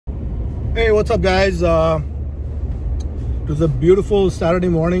Hey, what's up guys? It was a beautiful Saturday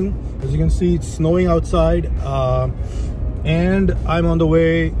morning. As you can see, it's snowing outside, and I'm on the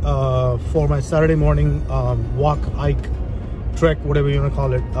way for my Saturday morning walk, hike, trek, whatever you want to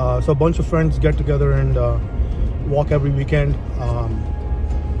call it. So a bunch of friends get together and walk every weekend.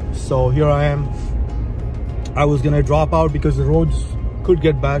 So here I am. I was gonna drop out because the roads could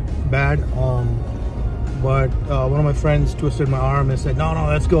get bad, but one of my friends twisted my arm and said, no,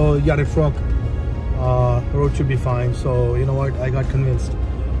 let's go, you got it, truck. The road should be fine. So you know what, I got convinced.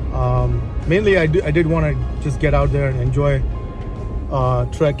 Mainly I did want to just get out there and enjoy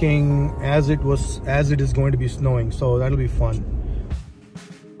trekking as it is going to be snowing, so that'll be fun.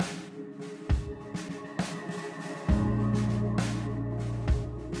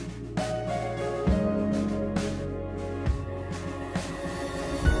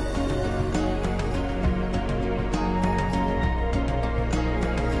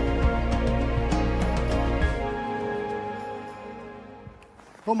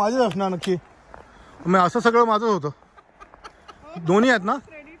 हो माझे असणार नक्की मी असं सगळं माझंच होतं दोन्ही आहेत ना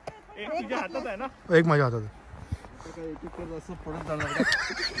एक तुझ्या हातात आहे ना एक माझ्या हातात आहे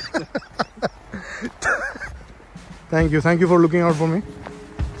thank you for looking out for me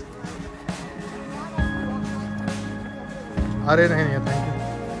अरे नहीं thank you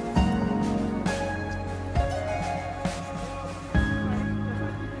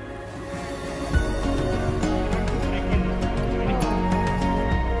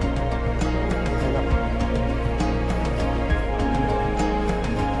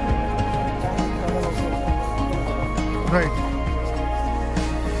Right.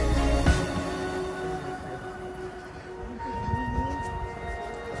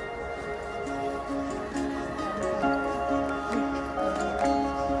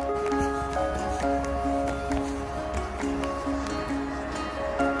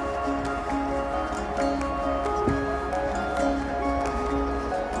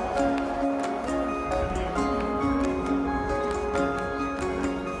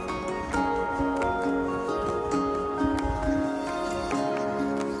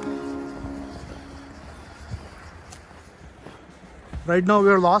 Right now we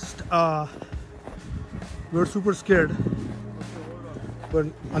are lost. We're super scared, but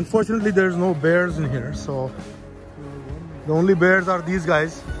unfortunately there's no bears in here, so the only bears are these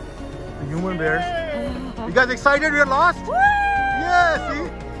guys, the human bears. You guys excited? We are lost? Woo! Yeah, see?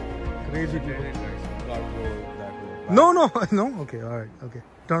 Crazy people. No. Okay, all right. Okay,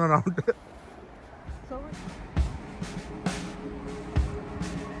 turn around.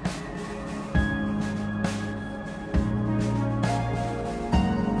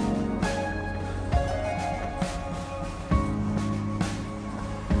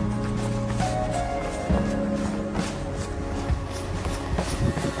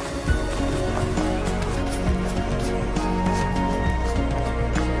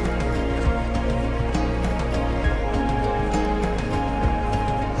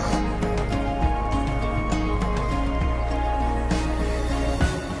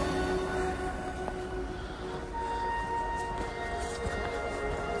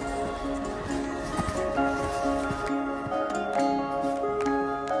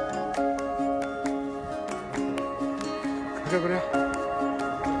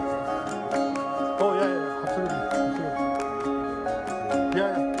 Oh yeah, absolutely.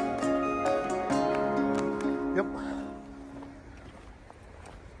 Yeah. Yep.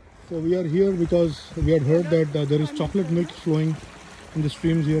 So we are here because we had heard that there is chocolate milk flowing in the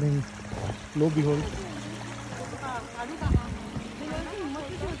streams here, and lo and behold.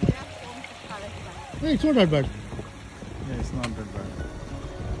 Hey, it's not that bad. Yeah, it's not that bad.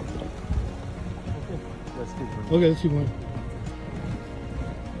 Okay, let's keep going.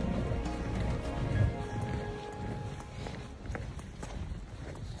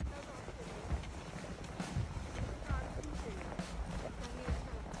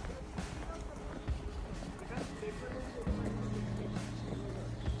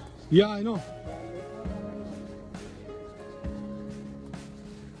 Yeah, I know.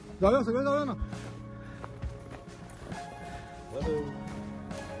 जाऊया ना.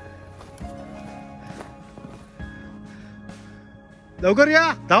 लवकर या,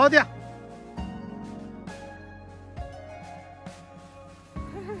 धावत या.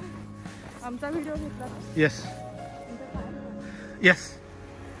 आमचा video घेतला. Yes. Yes.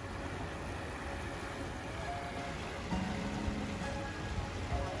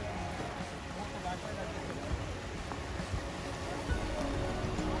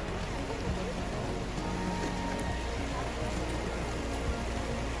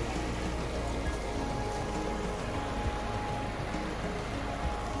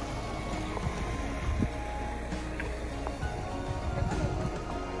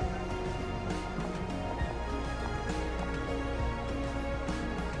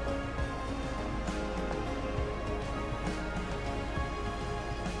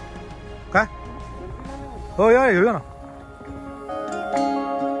 Oh yeah, you're gonna.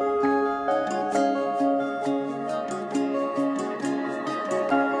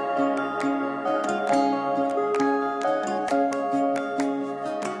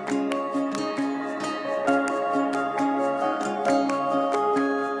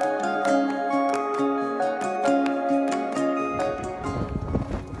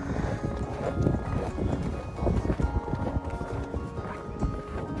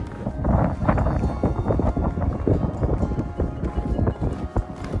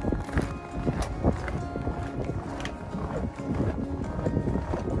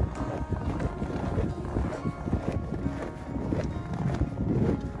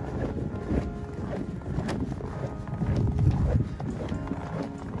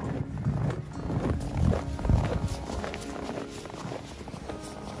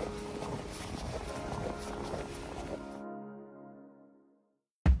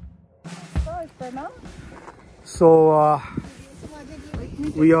 So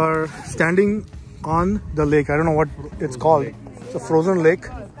we are standing on the lake. I don't know what it's called. It's a frozen lake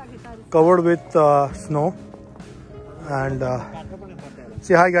covered with snow. And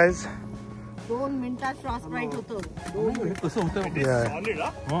say hi, guys.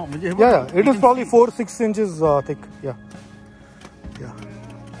 Yeah, it is probably 4-6 inches thick. Yeah.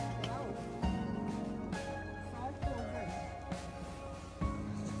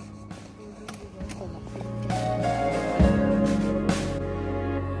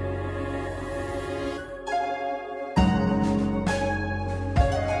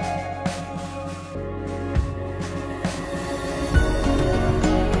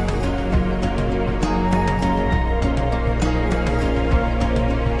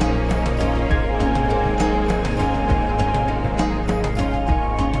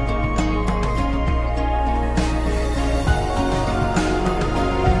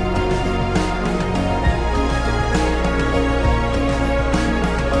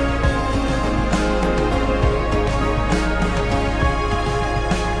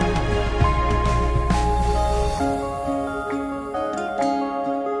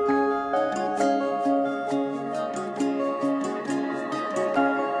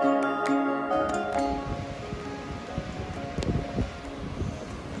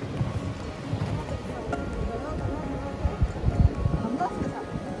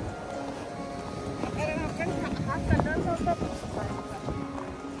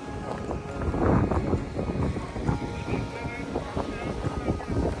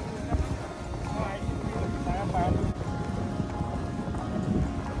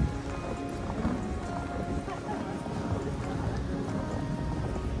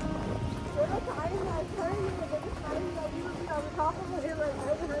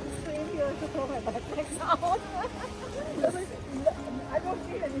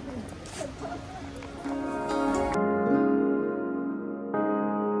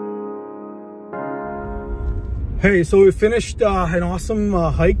 Hey, so we finished an awesome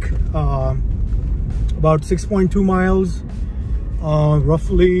hike, about 6.2 miles,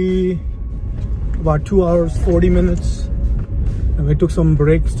 roughly about 2 hours 40 minutes, and we took some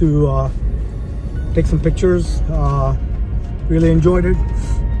breaks to take some pictures. Really enjoyed it.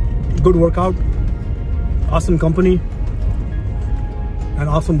 Good workout, awesome company, and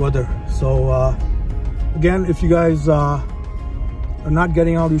awesome weather. So again, if you guys are not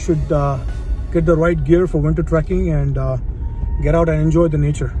getting out, you should get the right gear for winter trekking and get out and enjoy the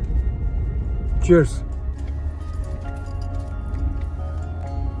nature. Cheers.